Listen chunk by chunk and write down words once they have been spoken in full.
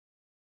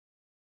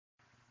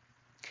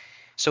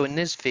So in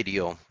this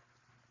video,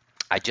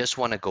 I just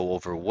want to go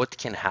over what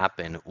can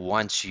happen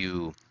once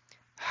you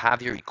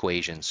have your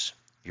equations.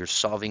 You're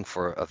solving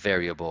for a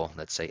variable,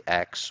 let's say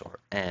x or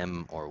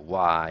m or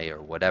y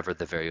or whatever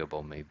the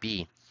variable may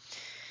be.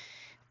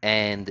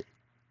 And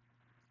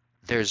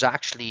there's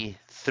actually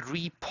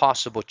three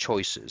possible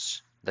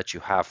choices that you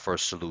have for a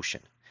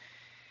solution.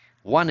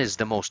 One is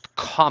the most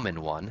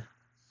common one,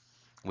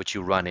 which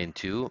you run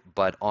into,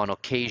 but on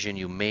occasion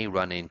you may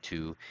run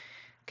into,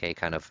 okay,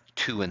 kind of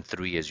 2 and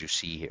 3 as you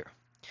see here.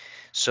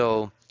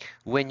 So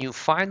when you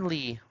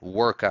finally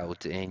work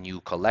out and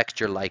you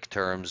collect your like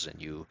terms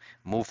and you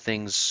move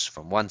things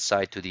from one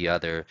side to the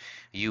other,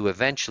 you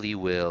eventually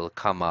will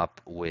come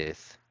up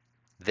with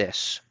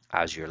this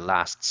as your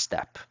last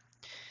step.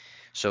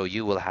 So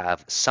you will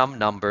have some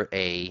number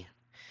a,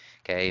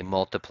 okay,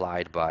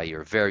 multiplied by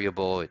your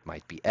variable. It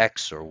might be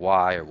x or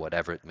y or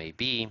whatever it may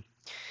be.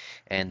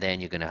 And then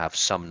you're going to have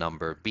some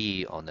number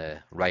b on the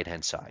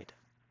right-hand side.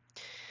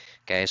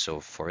 Okay, so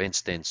for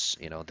instance,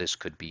 this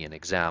could be an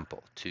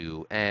example.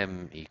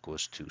 2m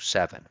equals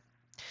 7.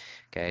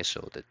 Okay,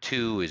 so the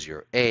 2 is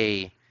your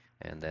a,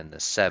 and then the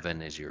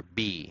 7 is your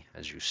b,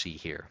 as you see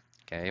here.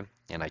 Okay,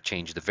 and I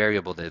change the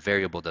variable. The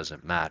variable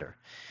doesn't matter.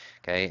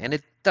 Okay, and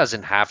it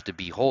doesn't have to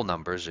be whole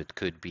numbers. It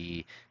could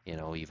be,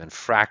 even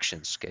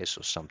fractions. Okay,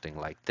 so something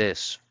like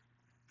this.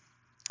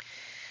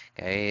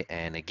 Okay,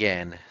 and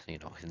again,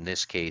 in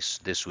this case,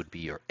 this would be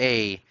your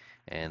a,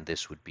 and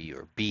this would be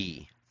your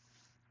b.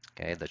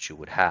 Okay, that you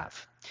would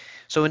have.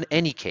 So in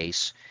any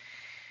case,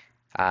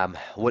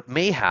 what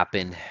may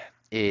happen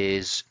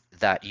is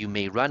that you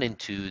may run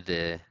into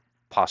the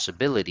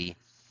possibility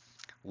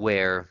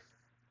where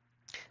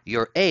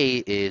your a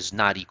is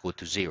not equal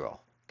to 0.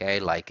 Okay,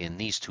 like in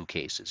these two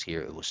cases.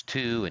 Here it was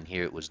 2 and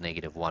here it was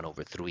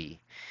 -1/3.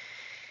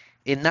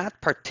 In that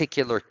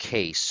particular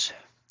case,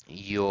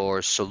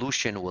 your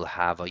solution will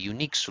have a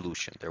unique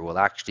solution. There will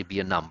actually be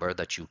a number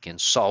that you can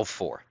solve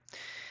for.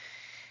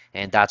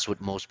 And that's what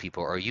most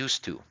people are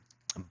used to.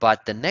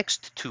 But the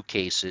next two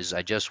cases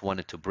I just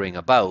wanted to bring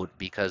about,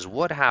 because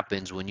what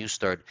happens when you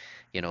start,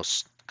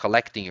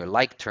 collecting your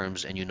like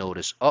terms and you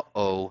notice,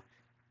 uh-oh,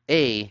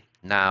 a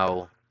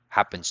now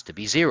happens to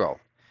be 0.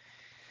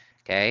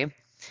 Okay,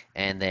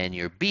 and then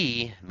your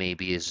b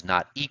maybe is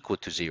not equal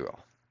to 0.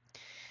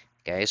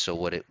 Okay, so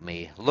what it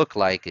may look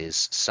like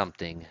is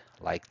something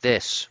like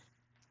this.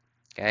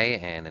 Okay,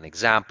 and an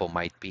example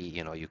might be,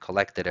 you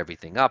collected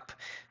everything up,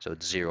 so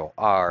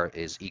 0r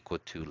is equal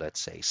to,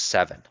 let's say,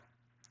 7.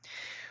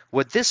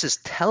 What this is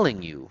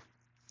telling you,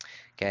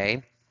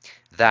 okay,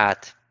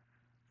 that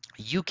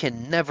you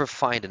can never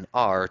find an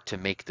r to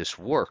make this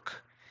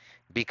work,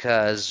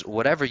 because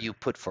whatever you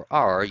put for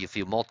r, if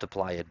you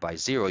multiply it by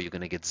 0, you're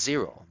going to get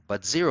 0.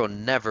 But 0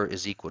 never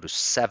is equal to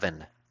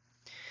 7.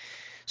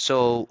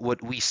 So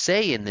what we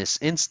say in this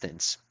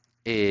instance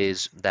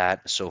is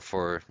that, so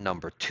for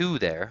number 2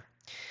 there,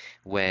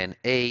 when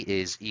a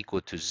is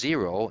equal to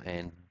 0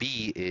 and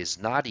b is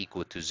not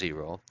equal to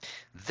 0,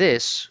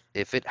 this,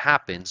 if it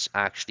happens,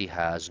 actually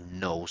has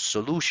no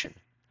solution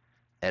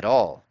at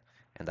all.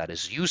 And that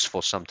is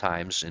useful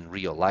sometimes in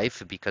real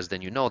life, because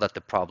then you know that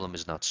the problem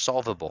is not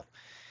solvable.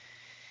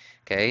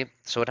 Okay,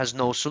 so it has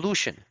no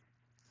solution.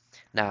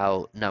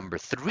 Now, number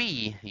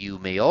 3, you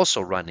may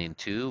also run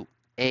into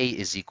a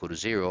is equal to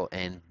 0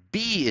 and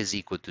b is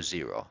equal to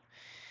 0.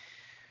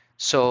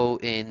 So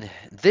in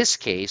this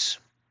case,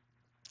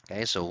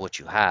 okay, so what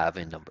you have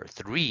in number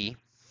 3,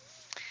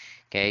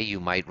 okay, you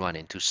might run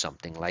into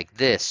something like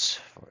this,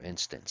 for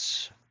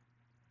instance.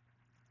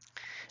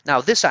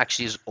 Now, this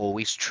actually is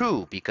always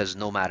true, because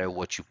no matter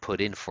what you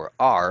put in for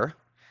r,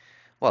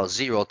 well,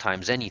 0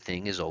 times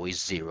anything is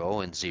always 0,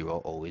 and 0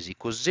 always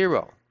equals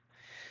 0.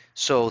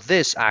 So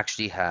this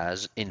actually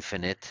has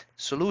infinite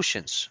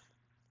solutions.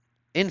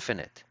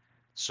 Infinite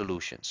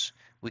solutions.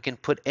 We can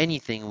put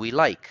anything we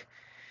like.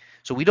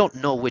 So we don't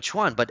know which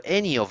one, but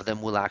any of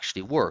them will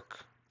actually work.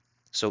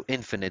 So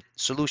infinite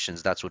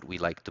solutions, that's what we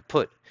like to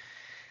put.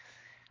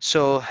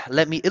 So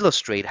let me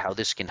illustrate how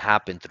this can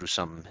happen through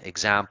some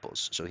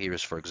examples. So here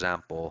is, for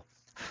example,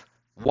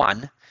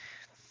 1,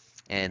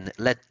 and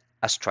let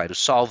us try to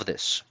solve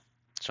this.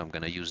 So I'm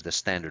going to use the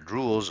standard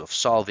rules of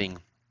solving.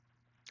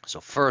 So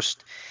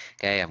first,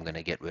 okay, I'm going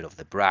to get rid of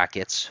the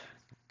brackets.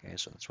 Okay,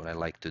 so that's what I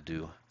like to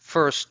do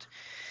first.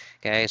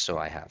 Okay, so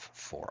I have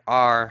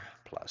 4r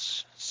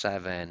plus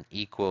 7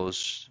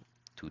 equals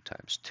 2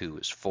 times 2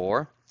 is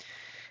 4.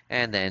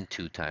 And then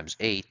 2 times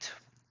 8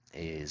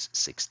 is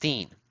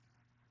 16.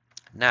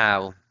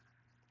 Now,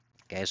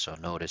 okay, so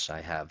notice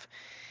I have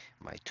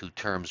my two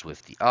terms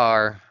with the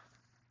r,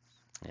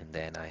 and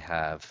then I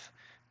have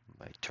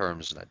my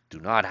terms that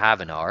do not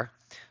have an r.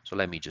 So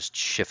let me just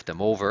shift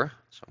them over.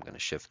 So I'm going to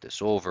shift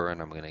this over,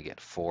 and I'm going to get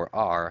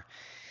 4r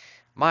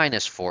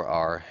minus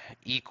 4r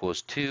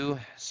equals to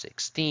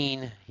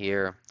 16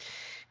 here,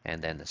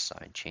 and then the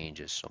sign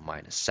changes, so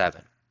minus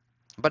 7.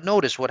 But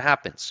notice what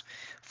happens.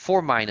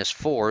 4 minus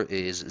 4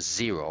 is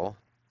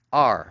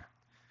 0r.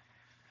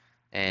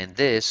 And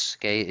this,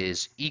 okay,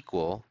 is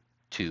equal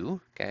to,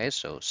 okay,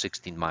 so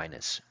 16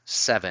 minus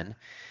 7.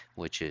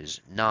 which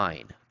is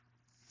 9.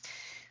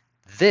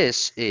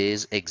 This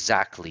is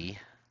exactly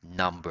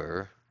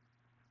number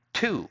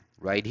 2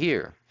 right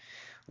here,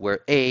 where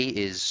A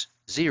is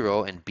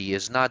 0 and B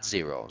is not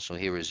 0. So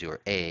here is your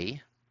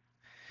A,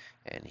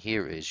 and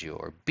here is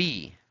your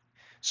B.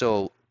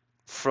 So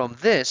from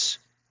this,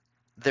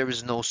 there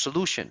is no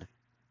solution,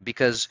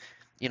 because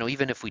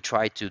even if we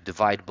try to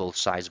divide both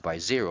sides by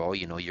 0,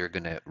 you're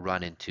going to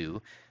run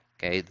into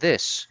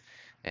this.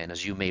 And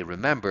as you may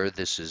remember,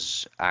 this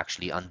is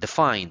actually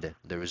undefined.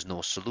 There is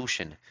no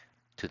solution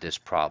to this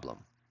problem.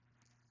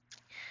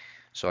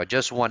 So I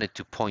just wanted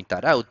to point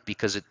that out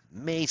because it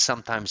may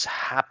sometimes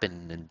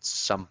happen in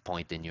some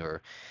point in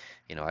your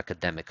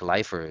academic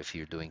life, or if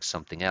you're doing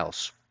something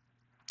else.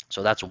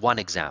 So that's one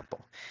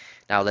example.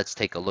 Now let's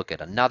take a look at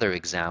another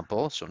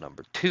example. So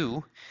number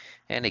 2,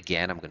 and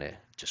again I'm going to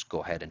just go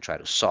ahead and try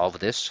to solve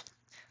this.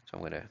 So I'm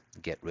going to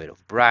get rid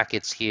of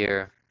brackets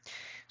here.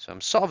 So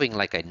I'm solving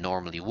like I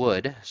normally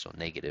would. So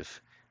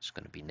negative is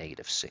going to be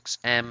negative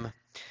 6m,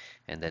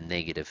 and then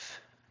negative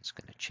is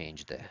going to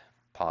change the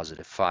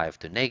positive 5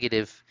 to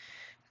negative.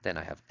 Then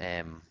I have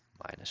m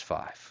minus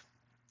 5.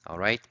 All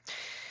right.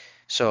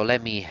 So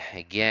let me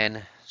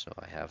again, so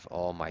I have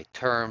all my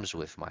terms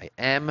with my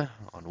m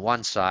on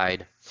one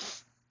side.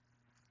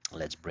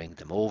 Let's bring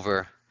them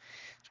over.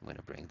 So I'm going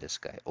to bring this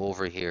guy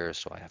over here.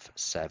 So I have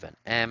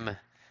 7m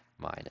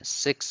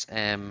minus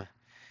 6m,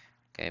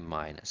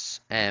 minus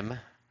m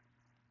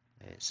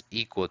is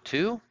equal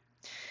to,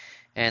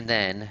 and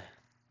then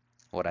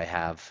what I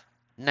have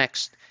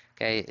next,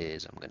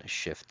 is I'm going to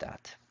shift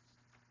that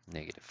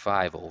negative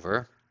 5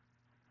 over.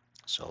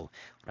 So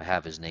what I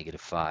have is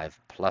negative 5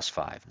 plus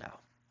 5 now.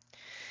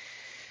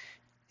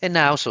 And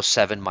now, so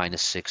 7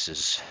 minus 6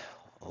 is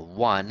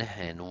 1,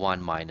 and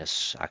 1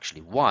 minus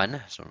actually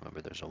 1. So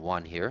remember, there's a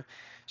 1 here.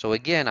 So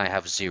again, I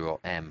have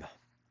 0m,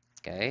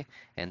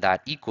 and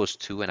that equals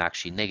 2, and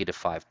actually negative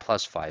 5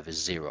 plus 5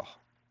 is 0.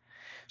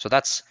 So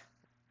that's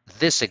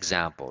this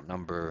example,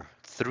 number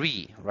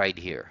 3 right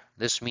here.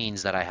 This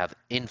means that I have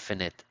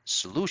infinite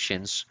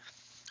solutions,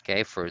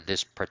 for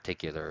this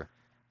particular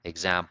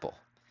example.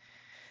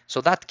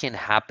 So that can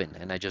happen,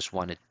 and I just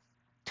wanted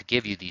to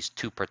give you these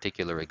 2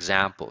 particular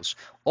examples.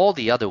 All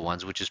the other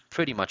ones, which is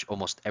pretty much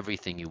almost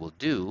everything you will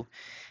do,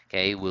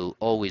 will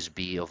always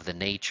be of the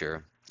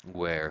nature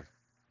where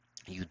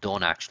you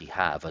don't actually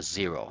have a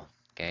 0,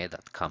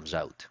 that comes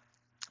out.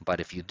 But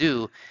if you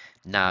do,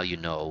 now you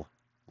know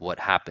what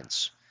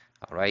happens.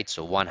 All right,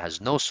 so one has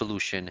no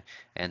solution,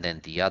 and then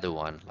the other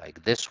one,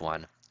 like this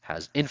one,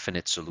 has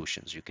infinite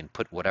solutions. You can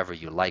put whatever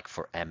you like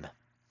for m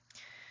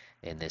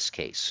in this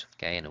case,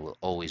 and it will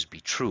always be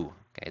true.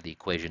 The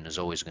equation is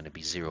always going to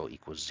be 0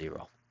 equals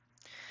 0.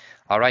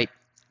 All right,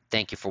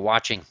 thank you for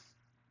watching.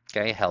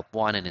 Help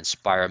one and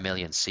inspire a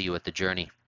million. See you at the journey.